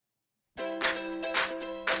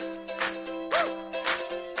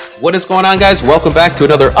What is going on, guys? Welcome back to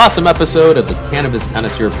another awesome episode of the Cannabis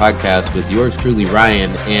Connoisseur Podcast with yours truly,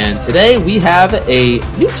 Ryan. And today we have a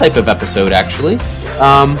new type of episode, actually.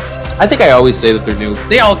 I think I always say that they're new.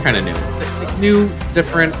 They all kind of new. New,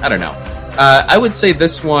 different, I don't know. I would say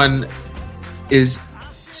this one is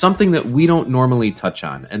something that we don't normally touch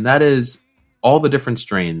on, and that is all the different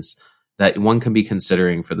strains that one can be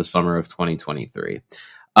considering for the summer of 2023.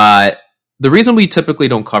 The reason we typically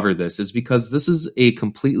don't cover this is because this is a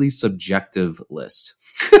completely subjective list.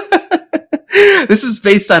 This is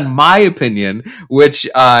based on my opinion, which,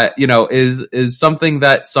 is something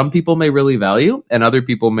that some people may really value, and other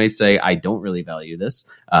people may say, I don't really value this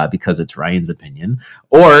because it's Ryan's opinion.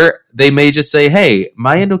 Or they may just say, hey,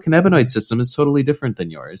 my endocannabinoid system is totally different than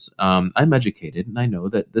yours. I'm educated, and I know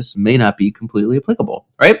that this may not be completely applicable,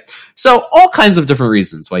 right? So all kinds of different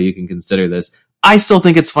reasons why you can consider this. I still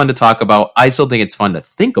think it's fun to talk about. I still think it's fun to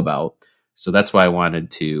think about. So that's why I wanted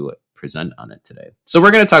to present on it today. So we're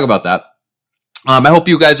going to talk about that. I hope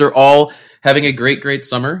you guys are all having a great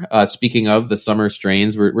summer. Speaking of the summer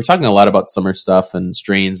strains, we're talking a lot about summer stuff and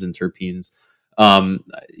strains and terpenes.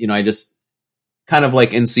 I just kind of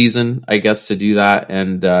like in season, I guess, to do that.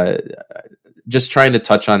 And just trying to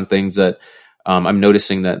touch on things that I'm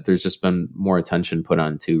noticing that there's just been more attention put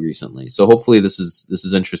on to recently. So hopefully this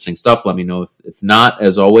is interesting stuff. Let me know if not,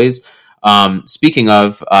 as always. Speaking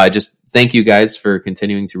of, just thank you guys for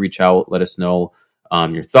continuing to reach out. Let us know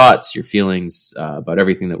your thoughts, your feelings about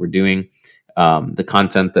everything that we're doing, the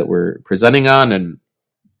content that we're presenting on. And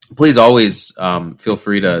please always feel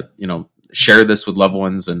free to, share this with loved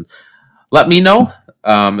ones and let me know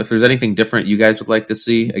if there's anything different you guys would like to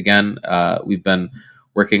see. Again, we've been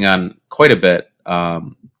working on quite a bit,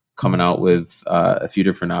 coming out with a few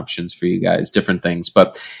different options for you guys, different things.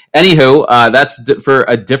 But anywho, that's for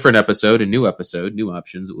a different episode, new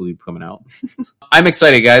options that will be coming out. I'm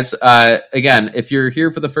excited, guys. Again, if you're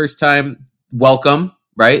here for the first time, welcome,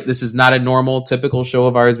 right? This is not a normal, typical show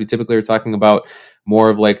of ours. We typically are talking about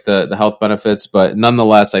more of like the health benefits, but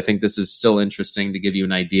nonetheless, I think this is still interesting to give you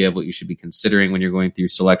an idea of what you should be considering when you're going through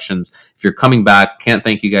selections. If you're coming back, can't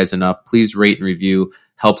thank you guys enough. Please rate and review.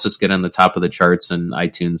 Helps us get on the top of the charts and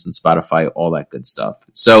iTunes and Spotify, all that good stuff.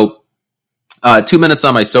 So 2 minutes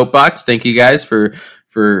on my soapbox. Thank you guys for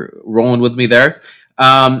rolling with me there.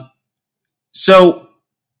 So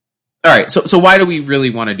why do we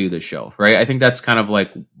really want to do this show, right? I think that's kind of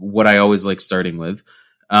like what I always like starting with.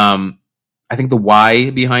 I think the why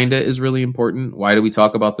behind it is really important. Why do we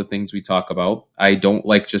talk about the things we talk about? I don't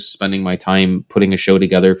like just spending my time putting a show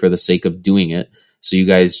together for the sake of doing it. So you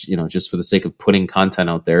guys, just for the sake of putting content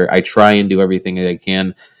out there, I try and do everything that I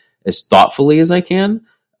can as thoughtfully as I can,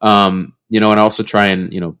 and also try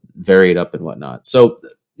and, vary it up and whatnot. So,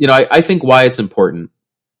 I think why it's important.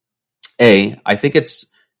 I think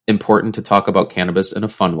it's important to talk about cannabis in a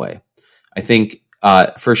fun way. I think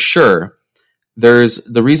for sure, there's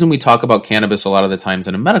the reason we talk about cannabis a lot of the times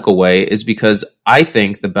in a medical way is because I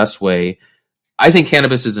think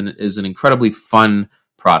cannabis is an incredibly fun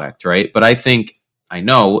product, right? But I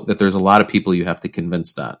know that there's a lot of people you have to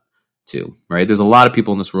convince that to, right? There's a lot of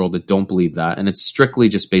people in this world that don't believe that, and it's strictly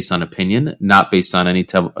just based on opinion, not based on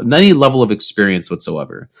any level of experience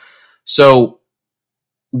whatsoever. So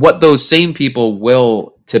what those same people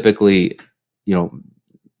will typically,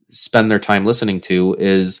 spend their time listening to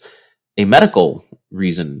is a medical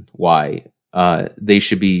reason why they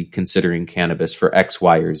should be considering cannabis for X,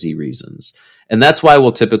 Y, or Z reasons. And that's why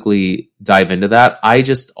we'll typically dive into that.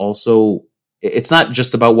 It's not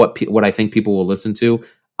just about what I think people will listen to.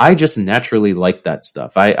 I just naturally like that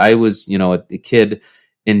stuff. I was, a kid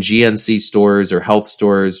in GNC stores or health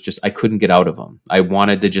stores, I couldn't get out of them. I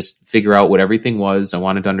wanted to just figure out what everything was. I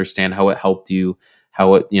wanted to understand how it helped you,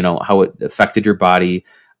 how it affected your body.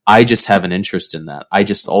 I just have an interest in that. I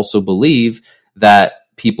just also believe that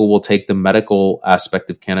people will take the medical aspect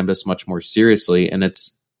of cannabis much more seriously. And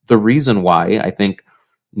it's the reason why I think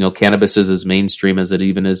cannabis is as mainstream as it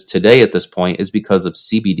even is today at this point is because of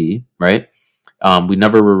CBD, right? We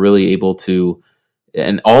never were really able to,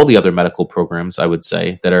 and all the other medical programs, I would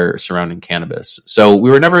say, that are surrounding cannabis. So we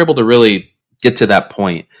were never able to really get to that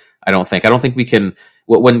point, I don't think we can,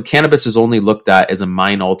 when cannabis is only looked at as a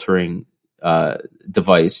mind-altering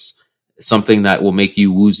device, something that will make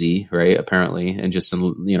you woozy, right? Apparently, and just,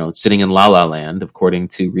 sitting in La La Land, according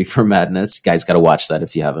to Reefer Madness. You guys got to watch that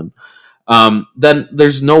if you haven't. Then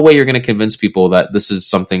there's no way you're going to convince people that this is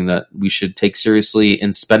something that we should take seriously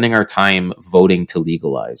in spending our time voting to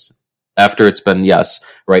legalize after it's been,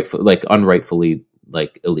 unrightfully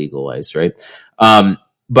illegalized, right?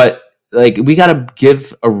 But like, we got to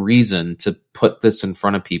give a reason to put this in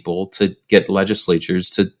front of people to get legislatures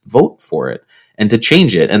to vote for it and to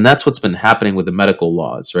change it. And that's what's been happening with the medical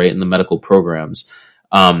laws, right? And the medical programs.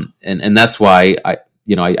 And that's why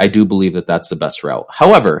I do believe that that's the best route.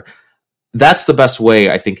 However, that's the best way,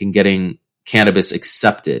 I think, in getting cannabis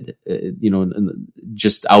accepted,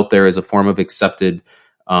 just out there as a form of accepted,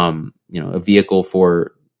 a vehicle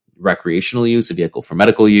for recreational use, a vehicle for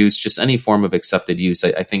medical use, just any form of accepted use.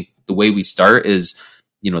 I think the way we start is,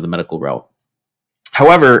 the medical route.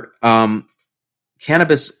 However,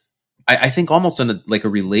 cannabis, I think almost in a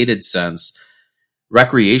related sense,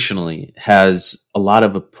 recreationally has a lot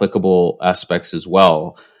of applicable aspects as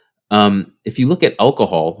well. If you look at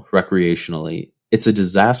alcohol recreationally, it's a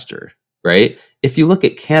disaster, right? If you look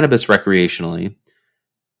at cannabis recreationally,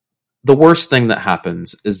 the worst thing that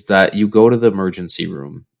happens is that you go to the emergency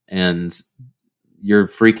room and you're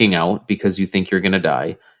freaking out because you think you're going to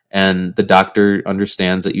die. And the doctor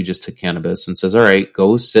understands that you just took cannabis and says, all right,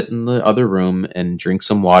 go sit in the other room and drink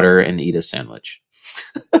some water and eat a sandwich.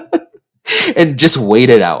 And just wait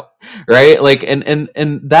it out, right? Like, and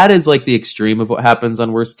that is like the extreme of what happens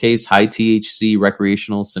on worst case, high THC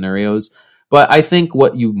recreational scenarios. But I think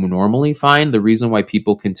what you normally find, the reason why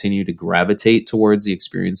people continue to gravitate towards the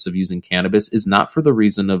experience of using cannabis is not for the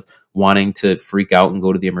reason of wanting to freak out and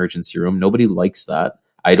go to the emergency room. Nobody likes that.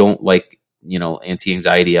 I don't like,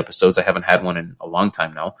 anti-anxiety episodes. I haven't had one in a long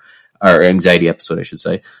time now. Or anxiety episode, I should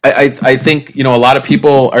say. I think, a lot of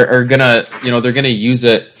people are gonna, they're gonna use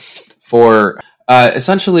it for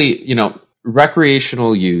essentially,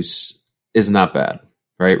 recreational use is not bad,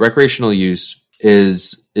 right? Recreational use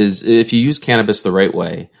is if you use cannabis the right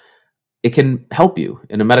way, it can help you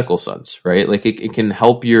in a medical sense, right? Like it can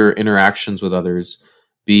help your interactions with others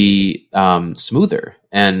be smoother,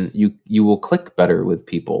 and you will click better with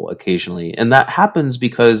people occasionally. And that happens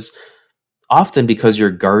often because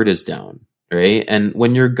your guard is down, right? And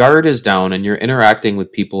when your guard is down and you're interacting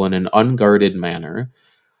with people in an unguarded manner,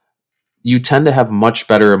 you tend to have much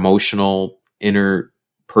better emotional,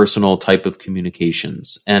 interpersonal type of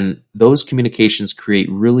communications. And those communications create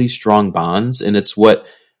really strong bonds. And it's what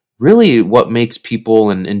makes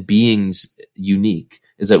people and beings unique,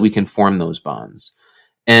 is that we can form those bonds.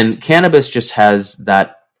 And cannabis just has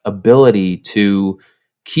that ability to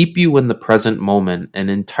keep you in the present moment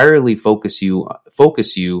and entirely focus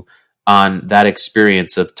you on that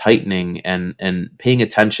experience of tightening and paying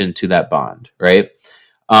attention to that bond, right?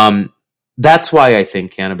 That's why I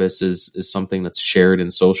think cannabis is something that's shared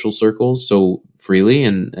in social circles so freely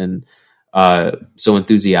and so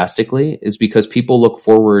enthusiastically, is because people look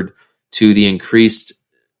forward to the increased.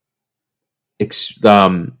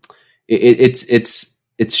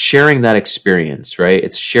 It's sharing that experience, right?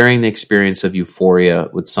 It's sharing the experience of euphoria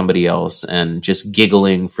with somebody else and just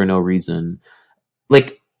giggling for no reason.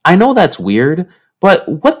 Like, I know that's weird, but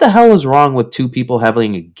what the hell is wrong with two people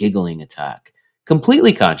having a giggling attack?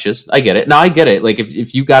 Completely conscious. I get it. Now I get it. Like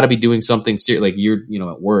if you got to be doing something serious, like you're,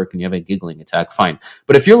 at work and you have a giggling attack, fine.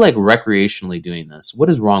 But if you're like recreationally doing this, what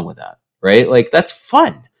is wrong with that? Right? Like, that's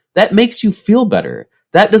fun. That makes you feel better.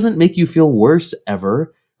 That doesn't make you feel worse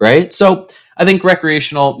ever. Right? So I think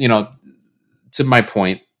recreational, to my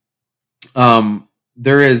point,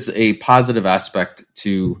 there is a positive aspect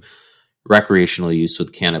to recreational use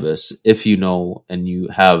with cannabis if you know and you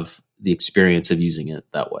have the experience of using it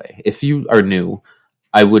that way. If you are new,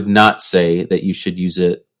 I would not say that you should use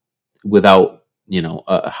it without,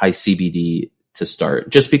 a high CBD to start,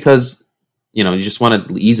 just because, you just want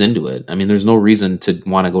to ease into it. I mean, there's no reason to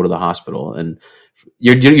want to go to the hospital, and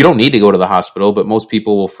you don't need to go to the hospital, but most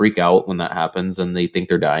people will freak out when that happens and they think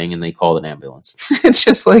they're dying and they call an ambulance. It's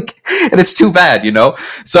just like, and it's too bad,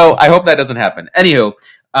 So I hope that doesn't happen. Anywho,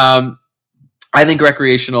 I think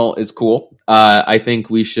recreational is cool. I think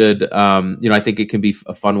we should, I think it can be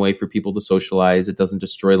a fun way for people to socialize. It doesn't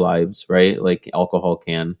destroy lives, right? Like alcohol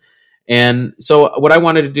can. And so what I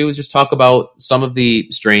wanted to do is just talk about some of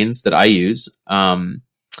the strains that I use,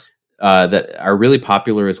 that are really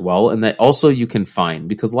popular as well, and that also you can find,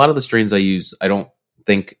 because a lot of the strains I use, I don't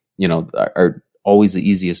think, are always the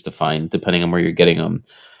easiest to find, depending on where you're getting them.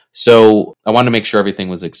 So I wanted to make sure everything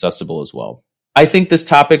was accessible as well. I think this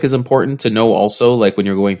topic is important to know also, like when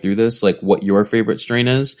you're going through this, like what your favorite strain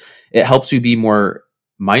is. It helps you be more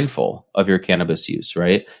mindful of your cannabis use,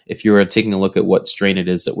 right? If you're taking a look at what strain it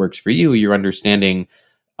is that works for you, you're understanding,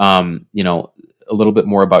 a little bit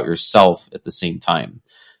more about yourself at the same time.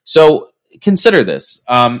 So consider this.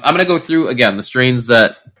 I'm going to go through, again, the strains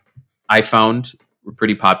that I found were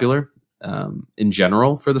pretty popular in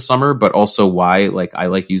general for the summer, but also why I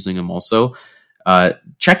like using them also.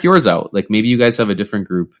 check yours out. Like maybe you guys have a different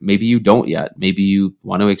group. Maybe you don't yet. Maybe you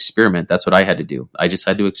want to experiment. That's what I had to do. I just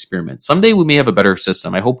had to experiment. Someday we may have a better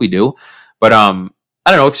system. I hope we do. But I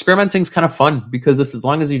don't know. Experimenting is kind of fun because as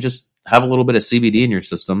long as you just have a little bit of CBD in your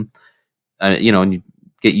system, and you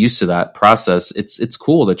get used to that process, it's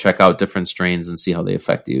cool to check out different strains and see how they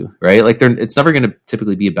affect you, right? Like it's never going to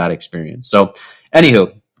typically be a bad experience. So,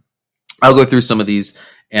 anywho, I'll go through some of these,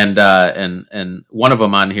 and one of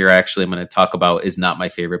them on here actually I'm going to talk about is not my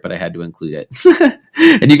favorite, but I had to include it.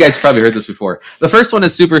 And you guys probably heard this before. The first one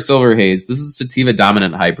is Super Silver Haze. This is a sativa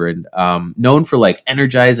dominant hybrid, known for like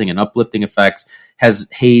energizing and uplifting effects. Has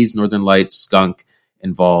haze, northern lights, skunk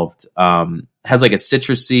involved. Has like a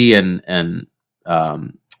citrusy and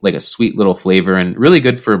like a sweet little flavor, and really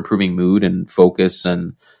good for improving mood and focus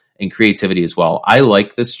and creativity as well. I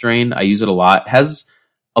like this strain. I use it a lot. Has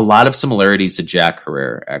a lot of similarities to Jack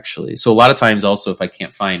Herrera, actually. So a lot of times also, if I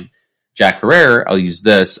can't find Jack Herrera, I'll use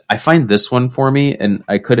this. I find this one for me, and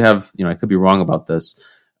I could be wrong about this.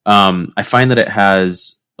 I find that it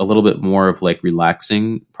has a little bit more of like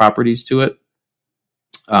relaxing properties to it.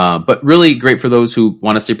 But really great for those who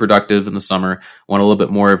want to stay productive in the summer, want a little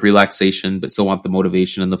bit more of relaxation, but still want the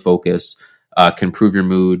motivation and the focus, can improve your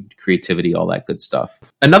mood, creativity, all that good stuff.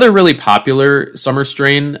 Another really popular summer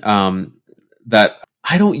strain that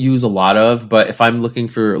I don't use a lot of, but if I'm looking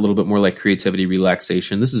for a little bit more like creativity,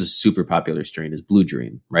 relaxation, this is a super popular strain, is Blue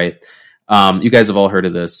Dream, right? You guys have all heard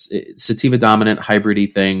of this. Sativa dominant, hybrid-y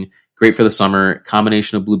thing, great for the summer,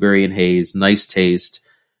 combination of blueberry and haze, nice taste.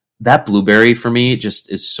 That blueberry for me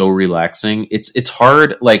just is so relaxing. It's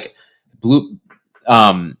hard. Like Blue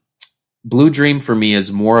Dream for me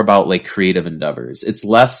is more about like creative endeavors. It's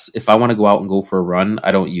less, if I want to go out and go for a run,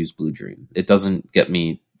 I don't use Blue Dream. It doesn't get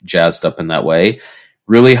me jazzed up in that way.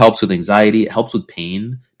 Really helps with anxiety. It helps with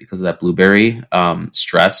pain because of that blueberry.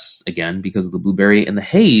 Stress, again, because of the blueberry. And the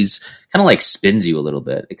haze kind of like spins you a little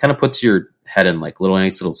bit. It kind of puts your head in like a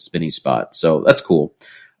nice little spinny spot. So that's cool.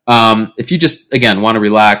 If you just, again, want to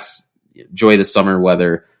relax, enjoy the summer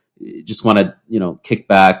weather, just want to, kick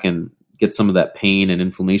back and get some of that pain and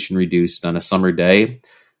inflammation reduced on a summer day,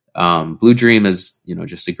 Blue Dream is,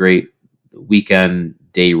 just a great weekend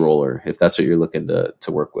day roller, if that's what you're looking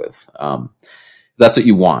to work with. That's what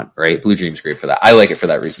you want, right? Blue Dream's great for that. I like it for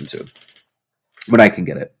that reason too, when I can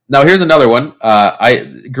get it. Now here's another one.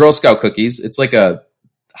 Girl Scout cookies. It's like a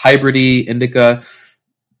hybridy indica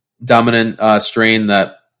dominant strain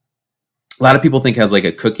that a lot of people think has like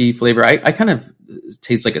a cookie flavor. I kind of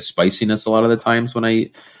taste like a spiciness a lot of the times when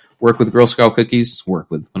I work with Girl Scout cookies.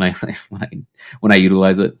 When I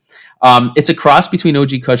utilize it. It's a cross between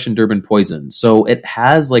OG Kush and Durban Poison, so it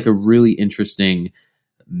has like a really interesting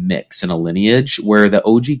mix and a lineage where the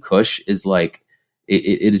OG Kush is like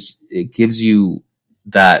it gives you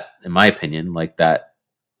that, in my opinion, like that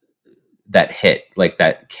hit, like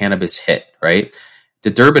that cannabis hit, right? The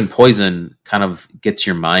Durban Poison kind of gets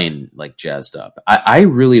your mind like jazzed up. I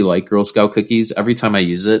really like Girl Scout cookies. Every time I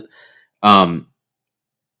use it,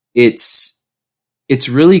 it's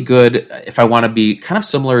really good if I want to be kind of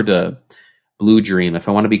similar to Blue Dream, if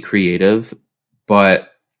I want to be creative, but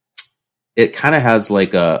it kind of has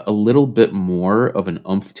like a little bit more of an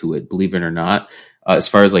oomph to it, believe it or not, as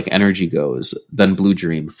far as like energy goes, than Blue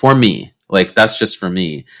Dream. For me, like that's just for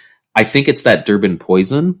me. I think it's that Durban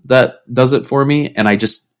Poison that does it for me. And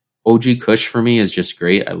OG Kush for me is just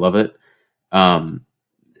great. I love it.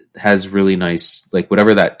 Has really nice, like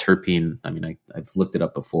whatever that terpene, I mean, I've looked it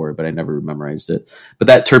up before, but I never memorized it. But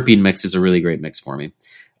that terpene mix is a really great mix for me.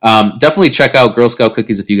 Definitely check out Girl Scout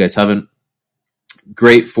cookies if you guys haven't.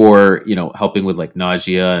 Great for, helping with like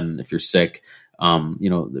nausea and if you're sick,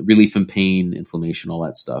 relief in pain, inflammation, all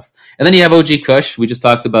that stuff. And then you have OG Kush. We just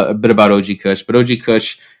talked a bit about OG Kush, but OG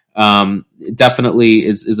Kush definitely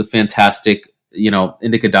is a fantastic,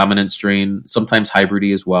 indica dominant strain, sometimes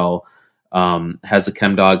hybridy as well. Has a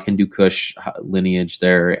Chemdog Hindu Kush lineage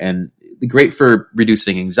there, and great for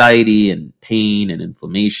reducing anxiety and pain and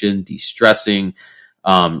inflammation, de-stressing.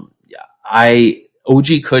 OG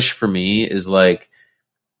Kush for me is like,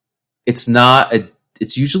 it's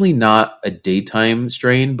usually not a daytime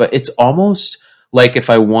strain, but it's almost like if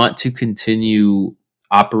I want to continue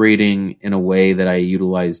operating in a way that I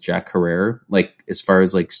utilize Jack Herrera, like as far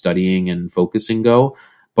as like studying and focusing go,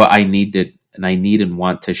 but I need and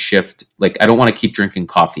want to shift. Like, I don't want to keep drinking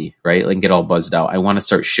coffee, right? Like get all buzzed out. I want to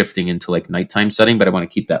start shifting into like nighttime setting, but I want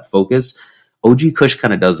to keep that focus. OG Kush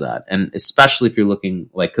kind of does that. And especially if you're looking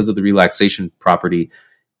like, because of the relaxation property,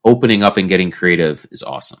 opening up and getting creative is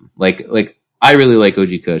awesome. Like I really like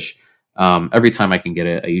OG Kush. Every time I can get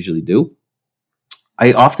it, I usually do.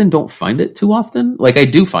 I often don't find it too often. Like I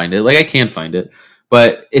do find it, like I can find it,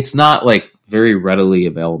 but it's not like very readily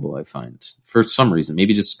available. I find for some reason,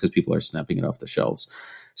 maybe just because people are snapping it off the shelves.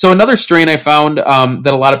 So another strain I found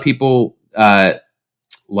that a lot of people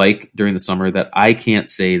like during the summer that I can't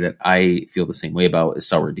say that I feel the same way about is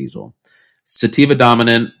sour diesel. Sativa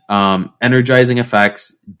dominant, energizing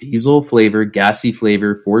effects, diesel flavor, gassy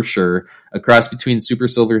flavor for sure. A cross between Super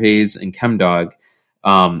Silver Haze and Chemdog.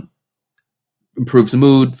 Improves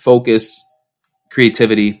mood, focus,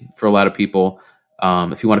 creativity for a lot of people.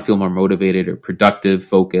 If you want to feel more motivated or productive,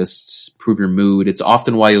 focused, improve your mood, it's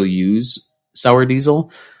often why you'll use sour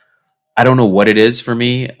diesel. I don't know what it is for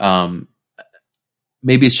me.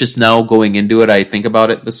 Maybe it's just now going into it, I think about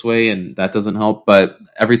it this way, and that doesn't help. But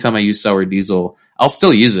every time I use sour diesel, I'll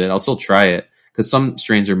still use it. I'll still try it because some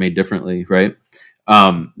strains are made differently, right?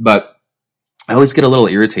 But I always get a little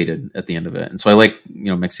irritated at the end of it. And so I like,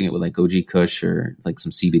 mixing it with like OG Kush or like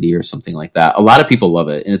some CBD or something like that. A lot of people love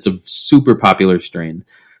it, and it's a super popular strain.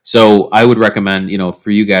 So I would recommend, for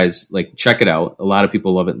you guys, like check it out. A lot of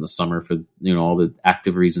people love it in the summer for, all the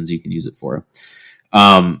active reasons you can use it for.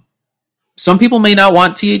 Some people may not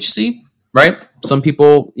want THC, right? Some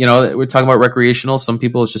people, we're talking about recreational. Some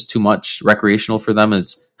people it's just too much. Recreational for them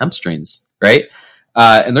is hemp strains, right?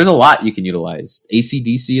 And there's a lot you can utilize.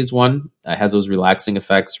 AC/DC is one that has those relaxing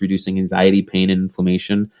effects, reducing anxiety, pain, and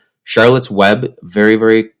inflammation. Charlotte's Web, very,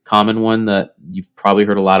 very common one that you've probably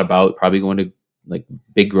heard a lot about. Probably going to like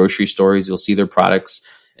big grocery stores, you'll see their products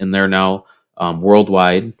in there now,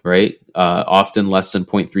 worldwide, right? Often less than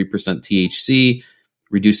 0.3% THC,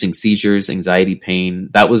 reducing seizures, anxiety, pain.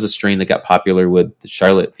 That was a strain that got popular with the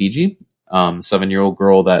Charlotte Fiji. 7-year-old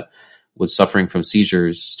girl that was suffering from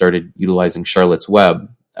seizures started utilizing Charlotte's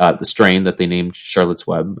Web, the strain that they named Charlotte's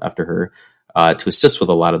Web after her, to assist with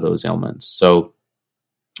a lot of those ailments. So,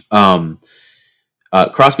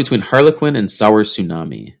 cross between Harlequin and Sour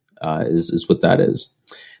Tsunami is what that is.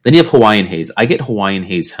 Then you have Hawaiian Haze. I get Hawaiian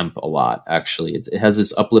Haze hemp a lot, actually. It has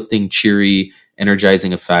this uplifting, cheery,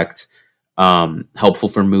 energizing effect, helpful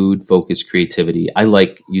for mood, focus, creativity. I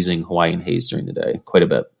like using Hawaiian Haze during the day quite a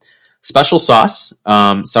bit. Special sauce,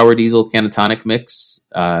 sour diesel cannatonic mix,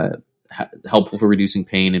 helpful for reducing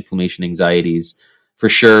pain, inflammation, anxieties. For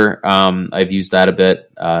sure, I've used that a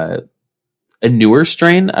bit. A newer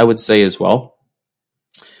strain, I would say as well.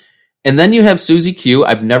 And then you have Suzy Q.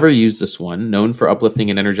 I've never used this one, known for uplifting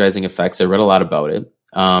and energizing effects. I read a lot about it.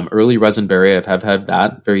 Early resin berry, I've had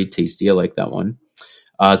that. Very tasty. I like that one.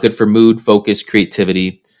 Good for mood, focus,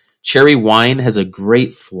 creativity. Cherry wine has a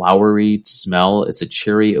great flowery smell. It's a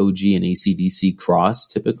cherry OG and AC/DC cross,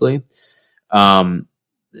 typically.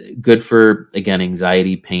 Good for, again,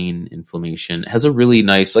 anxiety, pain, inflammation. It has a really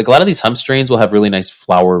nice, like a lot of these hemp strains will have really nice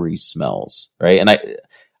flowery smells, right? And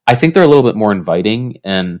I think they're a little bit more inviting,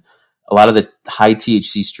 and a lot of the high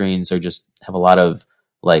THC strains have a lot of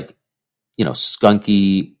like,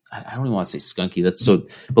 skunky. I don't even want to say skunky. That's so,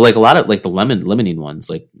 but like a lot of like the lemonine ones,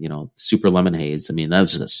 like, super lemon haze. I mean, that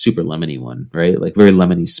was just a super lemony one, right? Like very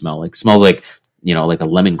lemony smell, like smells like, like a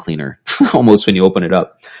lemon cleaner almost when you open it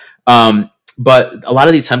up. But a lot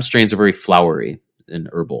of these hemp strains are very flowery and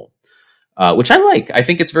herbal, which I like. I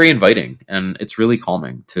think it's very inviting and it's really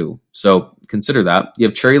calming too. So consider that. You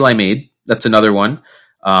have cherry limeade. That's another one.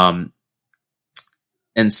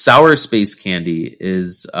 And sour space candy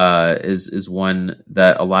is one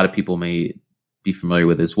that a lot of people may be familiar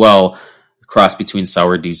with as well. Cross between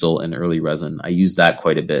sour diesel and early resin. I use that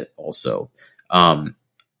quite a bit also.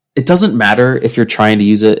 It doesn't matter if you're trying to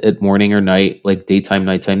use it at morning or night, like daytime,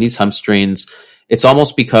 nighttime. These hemp strains, it's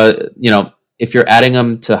almost because, if you're adding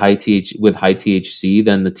them to high THC,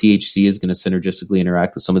 then the THC is going to synergistically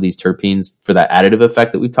interact with some of these terpenes for that additive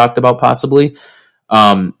effect that we've talked about possibly.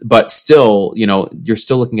 But still, you're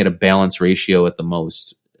still looking at a balance ratio at the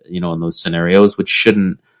most, in those scenarios, which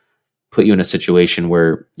shouldn't put you in a situation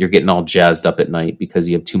where you're getting all jazzed up at night because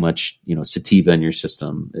you have too much, sativa in your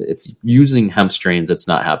system. If you're using hemp strains, that's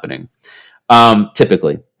not happening,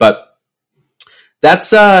 typically. But that's,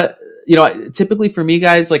 typically for me,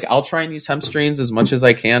 guys, like I'll try and use hemp strains as much as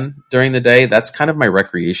I can during the day. That's kind of my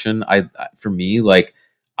recreation. For me, like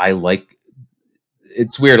I like.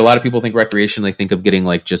 It's weird. A lot of people think recreation. They think of getting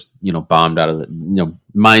like just, bombed out of the,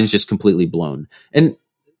 mind's just completely blown. And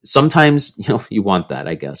sometimes, you want that,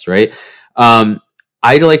 I guess. Right.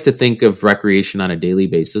 I like to think of recreation on a daily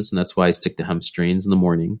basis. And that's why I stick to hemp strains in the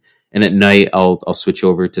morning. And at night, I'll switch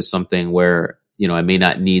over to something where, I may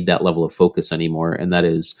not need that level of focus anymore. And that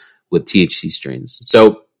is with THC strains.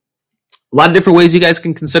 So a lot of different ways you guys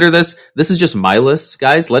can consider this. This is just my list,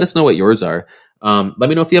 guys. Let us know what yours are. Let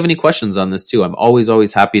me know if you have any questions on this too. I'm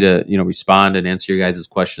always happy to, respond and answer your guys'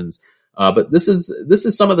 questions. But this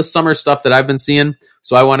is some of the summer stuff that I've been seeing.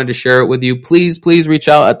 So I wanted to share it with you. Please reach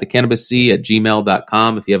out at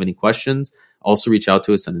thecannabisc@gmail.com if you have any questions. Also reach out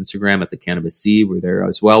to us on Instagram at thecannabisc. We're there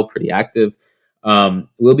as well, pretty active.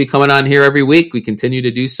 We'll be coming on here every week. We continue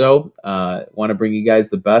to do so. Want to bring you guys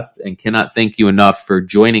the best and cannot thank you enough for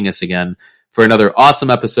joining us again for another awesome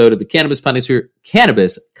episode of the Cannabis Connoisseur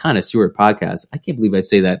Podcast. I can't believe I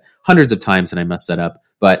say that hundreds of times and I messed that up,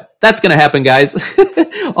 but that's going to happen, guys.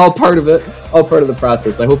 All part of it, all part of the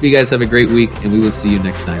process. I hope you guys have a great week and we will see you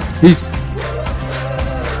next time. Peace.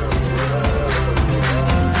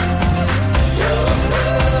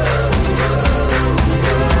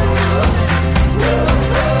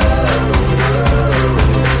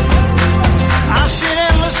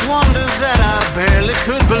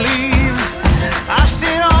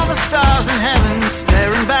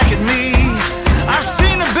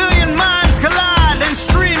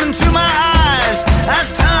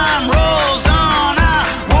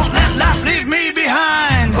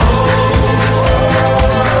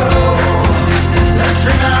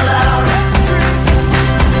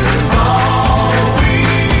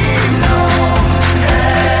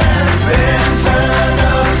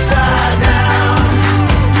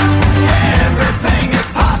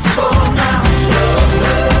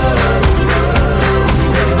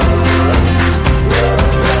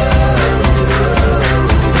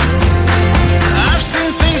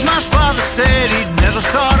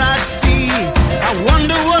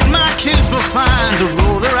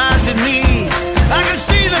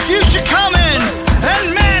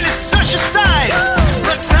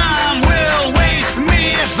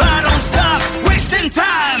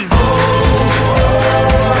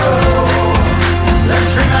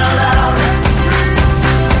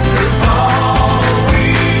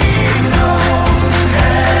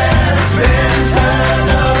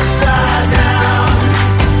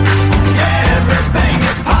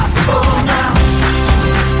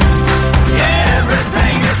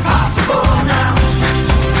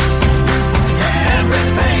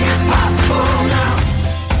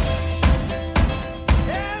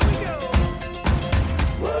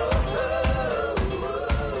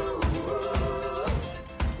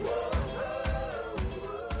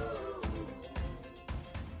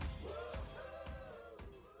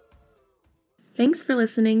 Thanks for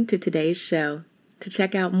listening to today's show. To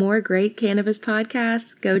check out more great cannabis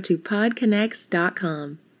podcasts, go to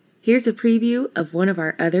podconnects.com. Here's a preview of one of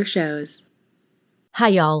our other shows. Hi,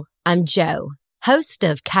 y'all. I'm Jo, host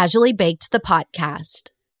of Casually Baked, the podcast.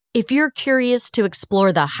 If you're curious to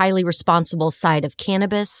explore the highly responsible side of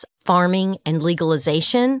cannabis, farming, and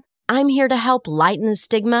legalization, I'm here to help lighten the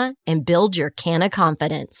stigma and build your canna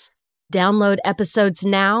confidence. Download episodes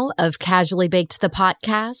now of Casually Baked, the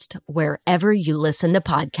podcast, wherever you listen to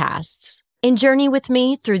podcasts. And journey with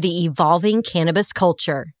me through the evolving cannabis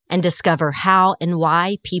culture and discover how and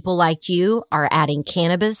why people like you are adding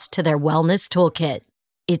cannabis to their wellness toolkit.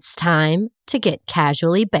 It's time to get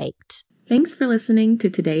casually baked. Thanks for listening to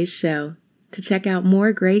today's show. To check out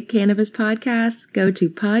more great cannabis podcasts, go to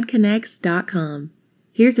podconnects.com.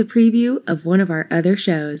 Here's a preview of one of our other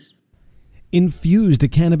shows. Infused, a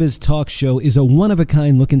cannabis talk show, is a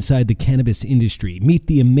one-of-a-kind look inside the cannabis industry. Meet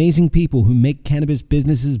the amazing people who make cannabis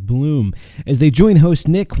businesses bloom as they join host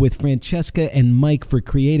Nick with Francesca and Mike for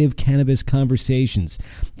creative cannabis conversations.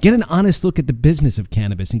 Get an honest look at the business of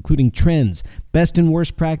cannabis, including trends, best and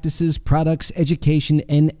worst practices, products, education,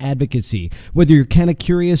 and advocacy. Whether you're canna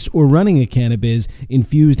curious or running a cannabis,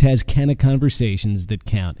 Infused has canna conversations that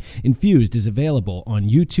count. Infused is available on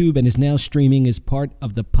YouTube and is now streaming as part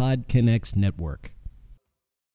of the PodConnects network.